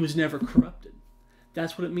 but he was never corrupted.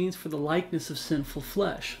 That's what it means for the likeness of sinful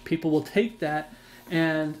flesh. People will take that,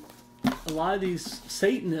 and a lot of these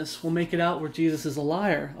Satanists will make it out where Jesus is a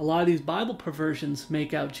liar. A lot of these Bible perversions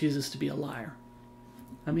make out Jesus to be a liar.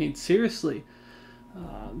 I mean, seriously.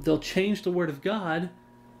 They'll change the Word of God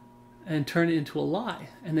and turn it into a lie.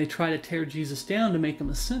 And they try to tear Jesus down to make him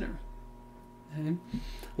a sinner. Okay?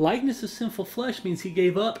 Likeness of sinful flesh means he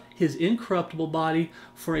gave up his incorruptible body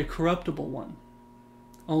for a corruptible one.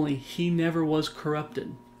 Only he never was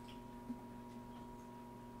corrupted.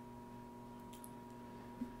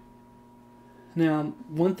 Now,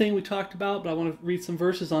 one thing we talked about, but I want to read some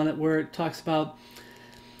verses on it where it talks about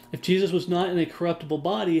if Jesus was not in a corruptible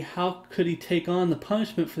body, how could he take on the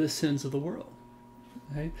punishment for the sins of the world?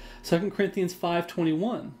 Okay? 2 Corinthians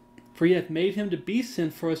 5:21. For he hath made him to be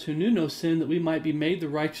sin for us who knew no sin, that we might be made the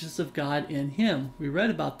righteousness of God in him. We read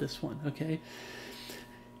about this one, okay?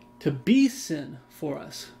 To be sin for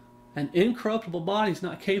us. An incorruptible body is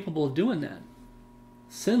not capable of doing that.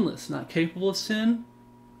 Sinless, not capable of sin.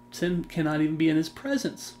 Sin cannot even be in his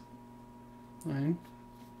presence. Right?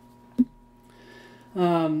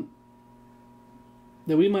 That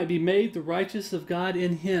we might be made the righteousness of God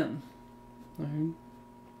in him. Right?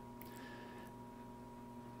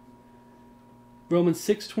 Romans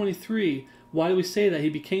 6:23. Why do we say that? He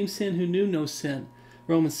became sin who knew no sin.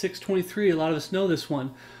 Romans 6:23. A lot of us know this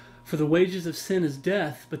one. For the wages of sin is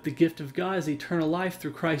death, but the gift of God is eternal life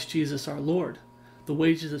through Christ Jesus our Lord. The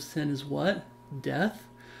wages of sin is what? Death.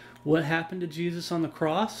 What happened to Jesus on the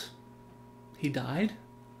cross? He died.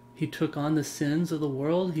 He took on the sins of the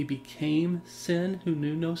world. He became sin who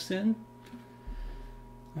knew no sin.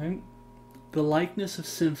 Right? The likeness of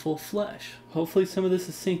sinful flesh. Hopefully some of this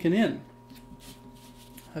is sinking in.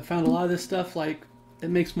 I found a lot of this stuff, like, it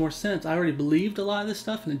makes more sense. I already believed a lot of this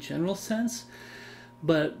stuff in a general sense,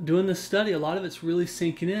 but doing this study, a lot of it's really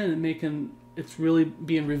sinking in and it's really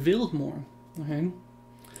being revealed more. Okay?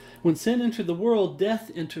 When sin entered the world, death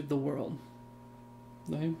entered the world.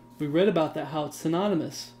 Okay? We read about that, how it's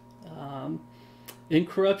synonymous.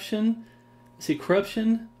 Incorruption,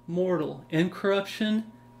 corruption, mortal. Incorruption,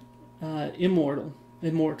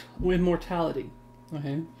 immortality.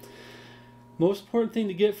 Okay? Most important thing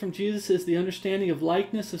to get from Jesus is the understanding of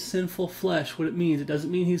likeness of sinful flesh, what it means. It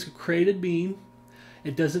doesn't mean he's a created being.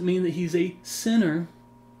 It doesn't mean that he's a sinner.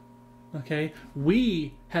 Okay?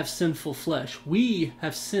 We have sinful flesh. We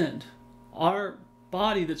have sinned. Our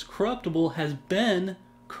body that's corruptible has been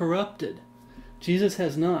corrupted. Jesus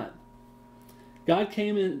has not. God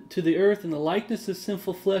came into the earth in the likeness of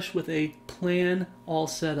sinful flesh with a plan all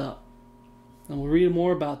set up. And we'll read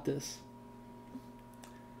more about this.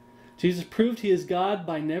 Jesus proved he is God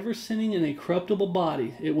by never sinning in a corruptible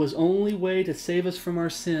body. It was only way to save us from our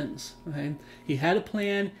sins. Okay? He had a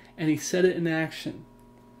plan and he set it in action.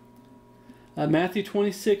 Matthew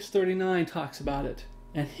 26:39 talks about it.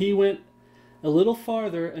 And he went a little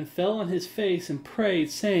farther and fell on his face and prayed,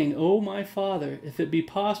 saying, O my Father, if it be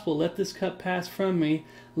possible, let this cup pass from me.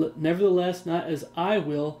 Nevertheless, not as I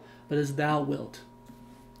will, but as thou wilt.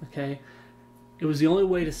 Okay? It was the only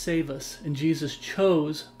way to save us. And Jesus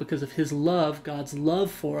chose, because of his love, God's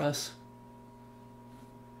love for us,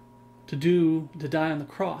 to die on the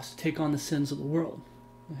cross, to take on the sins of the world.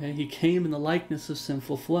 Okay? He came in the likeness of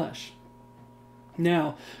sinful flesh.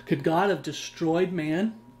 Now, could God have destroyed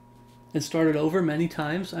man and started over many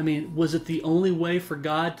times? I mean, was it the only way for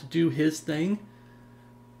God to do his thing?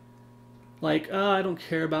 Like, I don't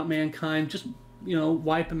care about mankind, just,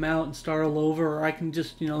 wipe him out and start all over, or I can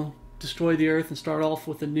just, destroy the earth and start off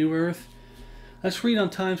with a new earth. Let's read on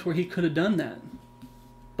times where he could have done that.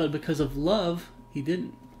 But because of love, he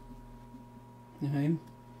didn't. Okay?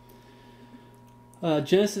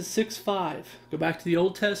 Genesis 6:5. Go back to the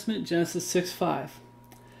Old Testament, Genesis 6:5.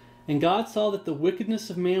 And God saw that the wickedness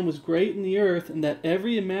of man was great in the earth, and that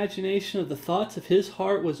every imagination of the thoughts of his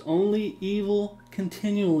heart was only evil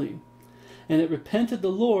continually. And it repented the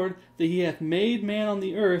Lord that he hath made man on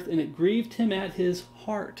the earth, and it grieved him at his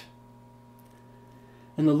heart.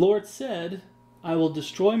 And the Lord said, I will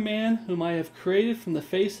destroy man whom I have created from the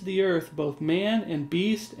face of the earth, both man and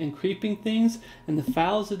beast and creeping things and the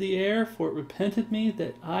fowls of the air, for it repented me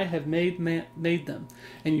that I have made them.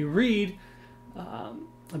 And you read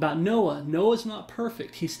about Noah. Noah's not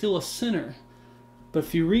perfect. He's still a sinner. But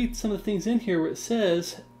if you read some of the things in here where it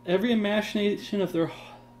says, every imagination of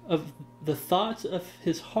the thoughts of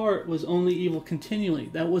his heart was only evil continually.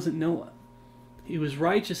 That wasn't Noah. He was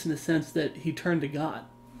righteous in the sense that he turned to God.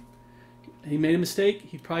 He made a mistake,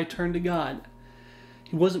 he probably turned to God.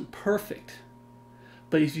 He wasn't perfect.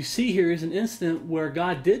 But as you see here is an incident where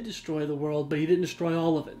God did destroy the world, but he didn't destroy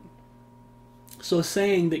all of it. So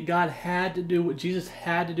saying that God had to do what Jesus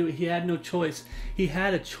had to do, he had no choice. He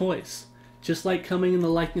had a choice. Just like coming in the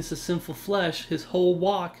likeness of sinful flesh, his whole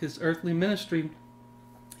walk, his earthly ministry,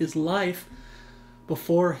 his life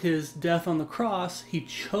before his death on the cross, he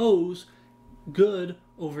chose good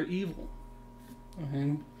over evil.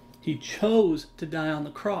 Okay? He chose to die on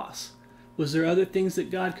the cross. Was there other things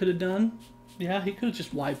that God could have done? Yeah, he could have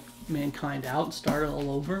just wiped mankind out and started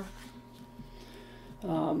all over.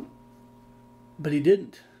 But he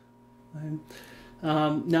didn't. Right?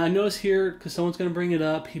 Now I notice here, because someone's going to bring it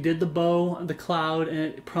up, he did the bow, the cloud, and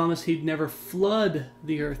it promised he'd never flood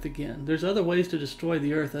the earth again. There's other ways to destroy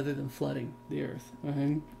the earth other than flooding the earth.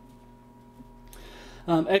 Okay?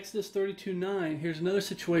 Exodus 32:9, here's another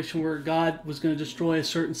situation where God was going to destroy a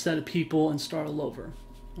certain set of people and start all over.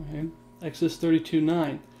 Okay? Exodus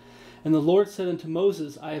 32:9. And the Lord said unto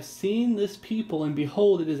Moses, I have seen this people, and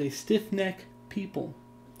behold, it is a stiff-necked people.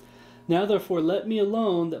 Now therefore let me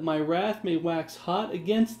alone, that my wrath may wax hot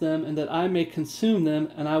against them, and that I may consume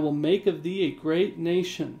them, and I will make of thee a great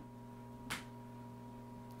nation.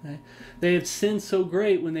 Okay? They had sinned so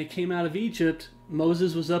great when they came out of Egypt.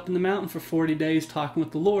 Moses was up in the mountain for 40 days talking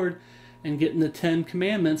with the Lord and getting the 10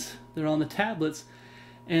 commandments that are on the tablets.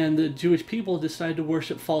 And the Jewish people decided to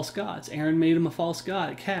worship false gods. Aaron made him a false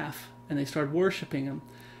god, a calf, and they started worshiping him.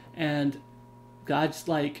 And God's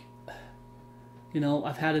like,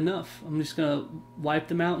 I've had enough. I'm just going to wipe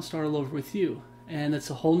them out and start all over with you. And it's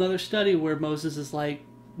a whole nother study where Moses is like,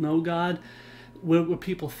 no, God, what will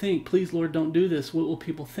people think? Please, Lord, don't do this. What will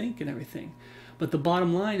people think and everything? But the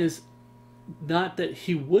bottom line is not that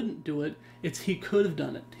he wouldn't do it. It's he could have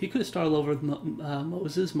done it. He could have started over with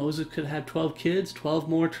Moses. Moses could have had 12 kids. 12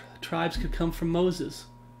 more tribes could come from Moses.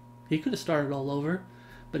 He could have started all over,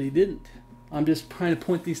 but he didn't. I'm just trying to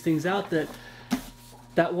point these things out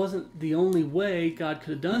that wasn't the only way God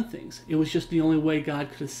could have done things. It was just the only way God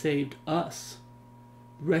could have saved us,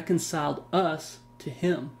 reconciled us to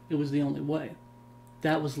him. It was the only way.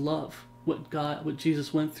 That was love. What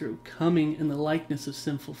Jesus went through, coming in the likeness of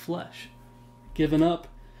sinful flesh, giving up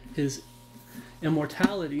his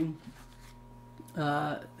immortality,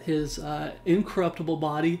 his incorruptible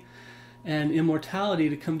body and immortality,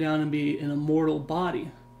 to come down and be an immortal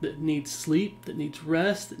body that needs sleep, that needs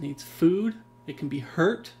rest, that needs food. It can be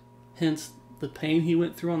hurt, hence the pain he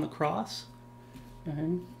went through on the cross.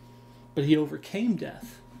 Okay? But he overcame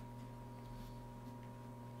death.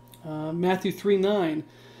 Matthew 3:9,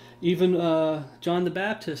 even John the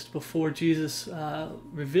Baptist, before Jesus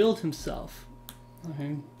revealed himself,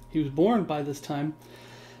 okay, he was born by this time.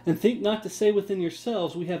 And think not to say within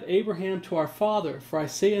yourselves, we have Abraham to our father. For I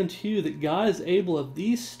say unto you that God is able of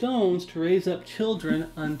these stones to raise up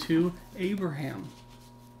children unto Abraham.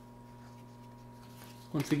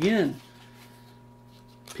 Once again,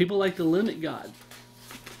 people like to limit God.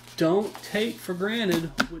 Don't take for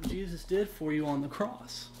granted what Jesus did for you on the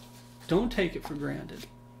cross. Don't take it for granted.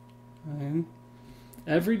 Okay?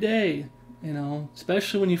 Every day,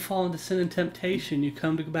 especially when you fall into sin and temptation, you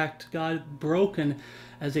come back to God broken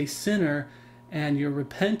as a sinner and you're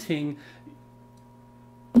repenting.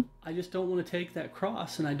 I just don't want to take that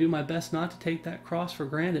cross, and I do my best not to take that cross for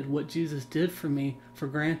granted, what Jesus did for me for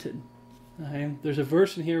granted. Okay? There's a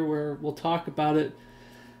verse in here where we'll talk about it,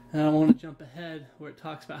 and I don't want to jump ahead, where it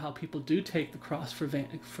talks about how people do take the cross for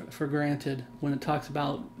granted. When it talks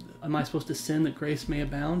about, am I supposed to sin that grace may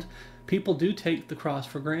abound? People do take the cross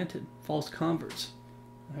for granted. False converts.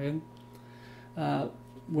 Okay?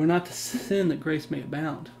 We're not to sin that grace may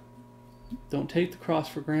abound. Don't take the cross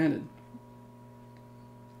for granted.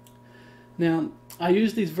 Now, I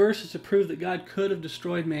use these verses to prove that God could have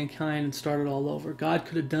destroyed mankind and started all over. God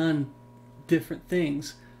could have done different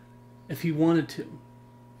things if he wanted to,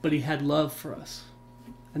 but he had love for us,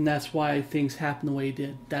 and that's why things happen the way he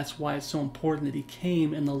did. That's why it's so important that he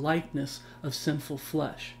came in the likeness of sinful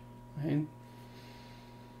flesh. Right?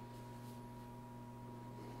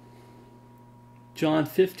 John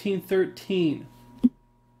 15:13.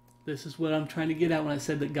 This is what I'm trying to get at when I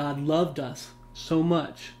said that God loved us so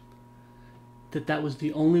much that was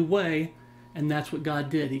the only way, and that's what God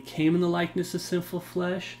did. He came in the likeness of sinful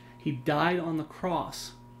flesh. He died on the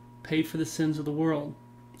cross, paid for the sins of the world,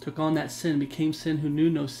 took on that sin, became sin who knew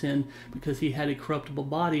no sin, because he had a corruptible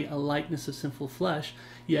body, a likeness of sinful flesh,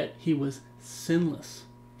 yet he was sinless.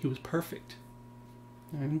 He was perfect.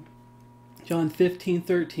 Right? John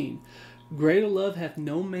 15:13. Greater love hath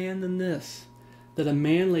no man than this, that a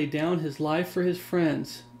man lay down his life for his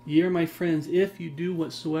friends. Ye are my friends, if you do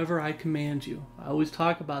whatsoever I command you. I always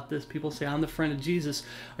talk about this. People say, I'm the friend of Jesus.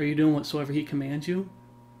 Are you doing whatsoever he commands you?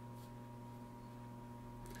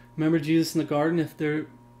 Remember Jesus in the garden, if there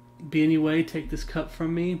be any way, take this cup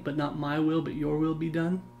from me, but not my will, but your will be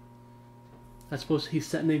done. That's supposed to, he's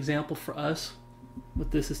setting the example for us.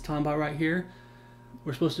 What this is talking about right here.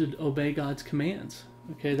 We're supposed to obey God's commands.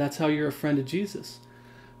 Okay, that's how you're a friend of Jesus.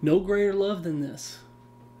 No greater love than this,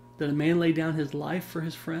 that a man lay down his life for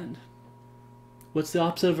his friend. What's the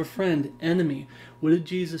opposite of a friend? Enemy. What did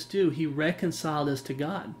Jesus do? He reconciled us to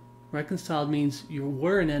God. Reconciled means you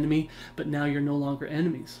were an enemy, but now you're no longer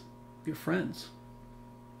enemies. You're friends.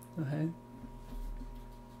 Okay?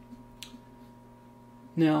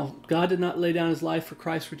 Now, God did not lay down his life for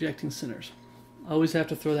Christ rejecting sinners. I always have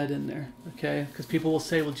to throw that in there, okay? Because people will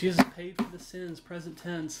say, well, Jesus paid for the sins, present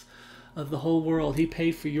tense, of the whole world. He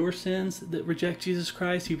paid for your sins that reject Jesus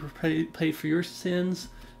Christ. He paid for your sins,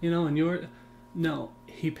 and your... No,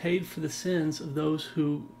 he paid for the sins of those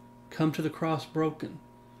who come to the cross broken.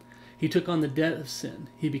 He took on the debt of sin.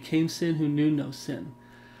 He became sin who knew no sin.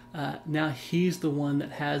 Now he's the one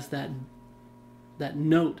that has that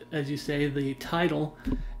note, as you say, the title,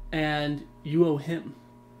 and you owe him.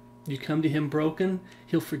 You come to him broken,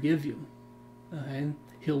 he'll forgive you. Okay?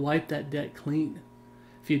 He'll wipe that debt clean.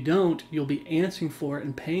 If you don't, you'll be answering for it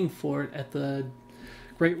and paying for it at the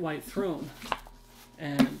great white throne.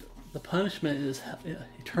 And the punishment is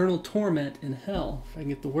eternal torment in hell, if I can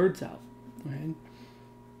get the words out. Right?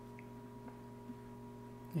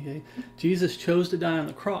 Okay? Jesus chose to die on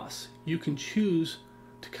the cross. You can choose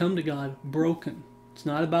to come to God broken. It's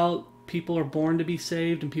not about people are born to be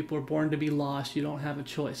saved and people are born to be lost. You don't have a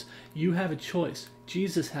choice. You have a choice.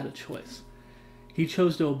 Jesus had a choice. He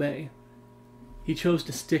chose to obey. He chose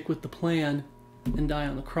to stick with the plan and die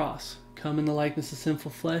on the cross. Come in the likeness of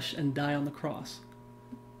sinful flesh and die on the cross.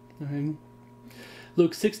 Okay.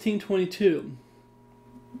 Luke 16:22.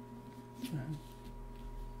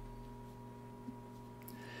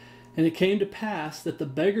 And it came to pass that the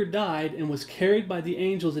beggar died and was carried by the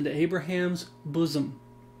angels into Abraham's bosom.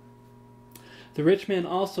 The rich man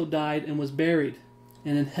also died and was buried.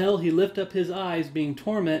 And in hell he lifted up his eyes, being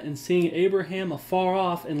tormented, and seeing Abraham afar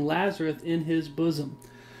off and Lazarus in his bosom.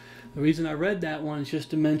 The reason I read that one is just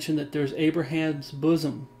to mention that there's Abraham's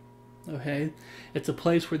bosom. Okay? It's a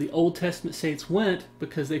place where the Old Testament saints went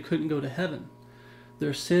because they couldn't go to heaven.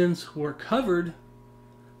 Their sins were covered,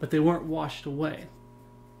 but they weren't washed away.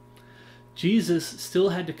 Jesus still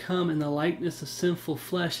had to come in the likeness of sinful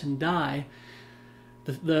flesh and die.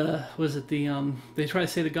 They try to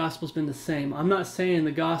say the gospel's been the same. I'm not saying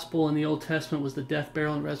the gospel in the Old Testament was the death,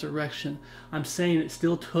 burial, and resurrection. I'm saying it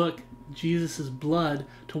still took Jesus' blood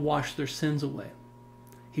to wash their sins away.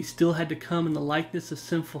 He still had to come in the likeness of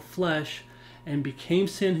sinful flesh and became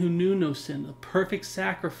sin who knew no sin, a perfect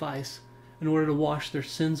sacrifice in order to wash their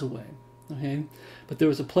sins away. Okay? But there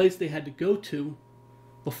was a place they had to go to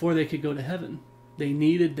before they could go to heaven. They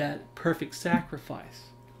needed that perfect sacrifice.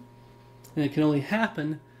 And it can only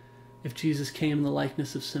happen if Jesus came in the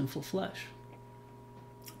likeness of sinful flesh.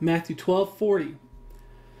 Matthew 12:40.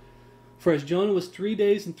 For as Jonah was 3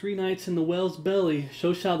 days and 3 nights in the whale's belly,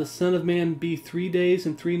 so shall the Son of Man be 3 days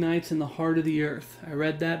and 3 nights in the heart of the earth. I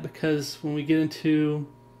read that because when we get into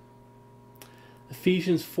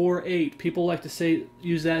Ephesians 4:8, people like to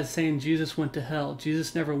use that as saying Jesus went to hell.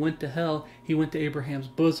 Jesus never went to hell. He went to Abraham's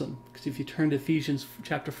bosom. Because if you turn to Ephesians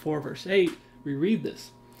chapter 4, verse 8, we read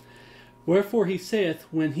this. Wherefore he saith,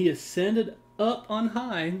 when he ascended up on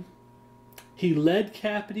high, he led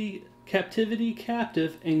captivity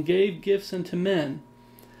captive and gave gifts unto men.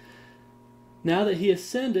 Now that he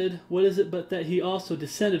ascended, what is it but that he also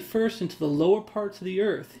descended first into the lower parts of the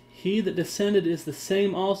earth? He that descended is the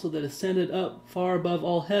same also that ascended up far above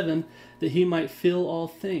all heaven, that he might fill all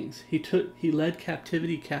things. He led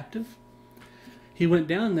captivity captive. He went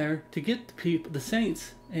down there to get the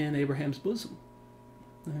saints in Abraham's bosom.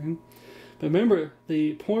 Right? But remember,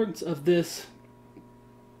 the importance of this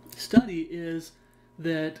study is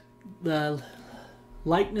that the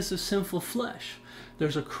likeness of sinful flesh.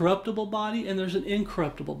 There's a corruptible body and there's an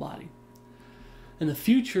incorruptible body. In the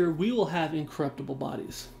future, we will have incorruptible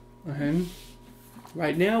bodies. Okay?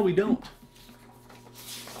 Right now, we don't.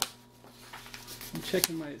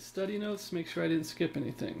 checking my study notes, make sure I didn't skip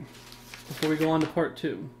anything before we go on to part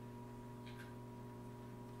 2.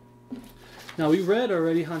 Now, we read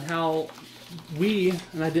already on how we,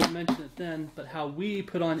 and I didn't mention it then, but how we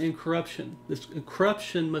put on incorruption. This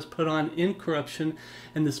corruption must put on incorruption,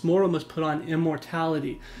 and this mortal must put on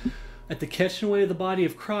immortality. At the catching away of the body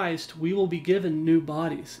of Christ, we will be given new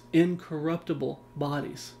bodies, incorruptible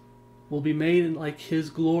bodies. We'll be made in like His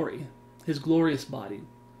glory, His glorious body,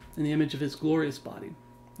 in the image of His glorious body.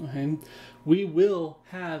 Okay? We will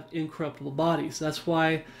have incorruptible bodies. That's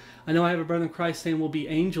why I know I have a brother in Christ saying we'll be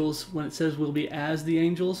angels when it says we'll be as the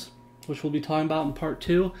angels, which we'll be talking about in part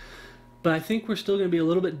 2. But I think we're still going to be a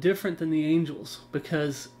little bit different than the angels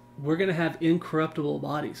because we're going to have incorruptible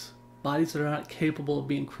bodies. Bodies that are not capable of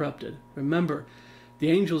being corrupted. Remember, the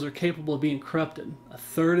angels are capable of being corrupted. A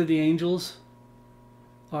third of the angels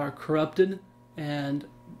are corrupted and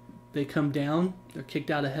they come down. They're kicked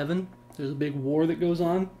out of heaven. There's a big war that goes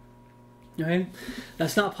on. Okay?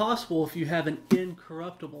 That's not possible if you have an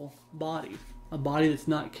incorruptible body. A body that's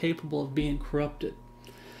not capable of being corrupted.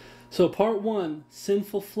 So part 1,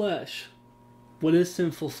 sinful flesh. What is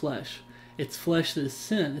sinful flesh? It's flesh that is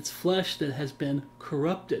sin. It's flesh that has been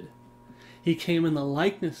corrupted. He came in the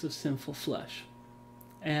likeness of sinful flesh.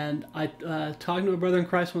 And I talking to a brother in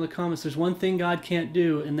Christ in the comments, there's one thing God can't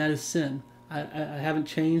do, and that is sin. I haven't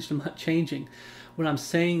changed. I'm not changing. What I'm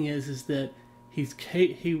saying is that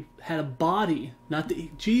he had a body, not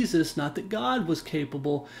that Jesus, not that God was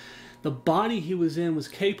capable. The body he was in was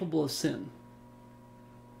capable of sin.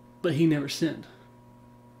 But he never sinned.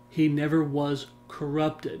 He never was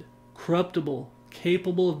corrupted. Corruptible,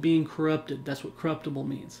 capable of being corrupted. That's what corruptible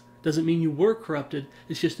means. Doesn't mean you were corrupted.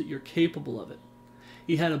 It's just that you're capable of it.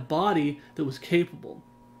 He had a body that was capable.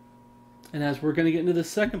 And as we're going to get into the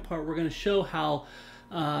second part, we're going to show how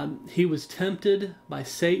he was tempted by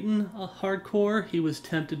Satan hardcore. He was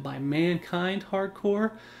tempted by mankind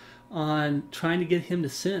hardcore on trying to get him to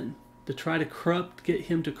sin. To try to get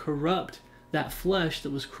him to corrupt that flesh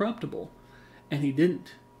that was corruptible. And he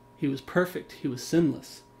didn't. He was perfect. He was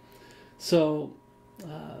sinless. So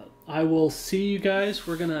I will see you guys.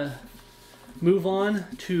 We're going to move on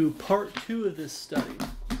to part 2 of this study.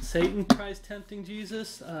 Satan tries tempting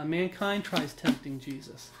Jesus. Mankind tries tempting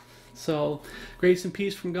Jesus. So grace and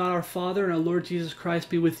peace from God our Father and our Lord Jesus Christ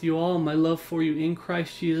be with you all. And my love for you in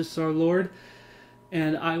Christ Jesus our Lord.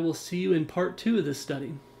 And I will see you in part 2 of this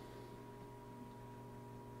study.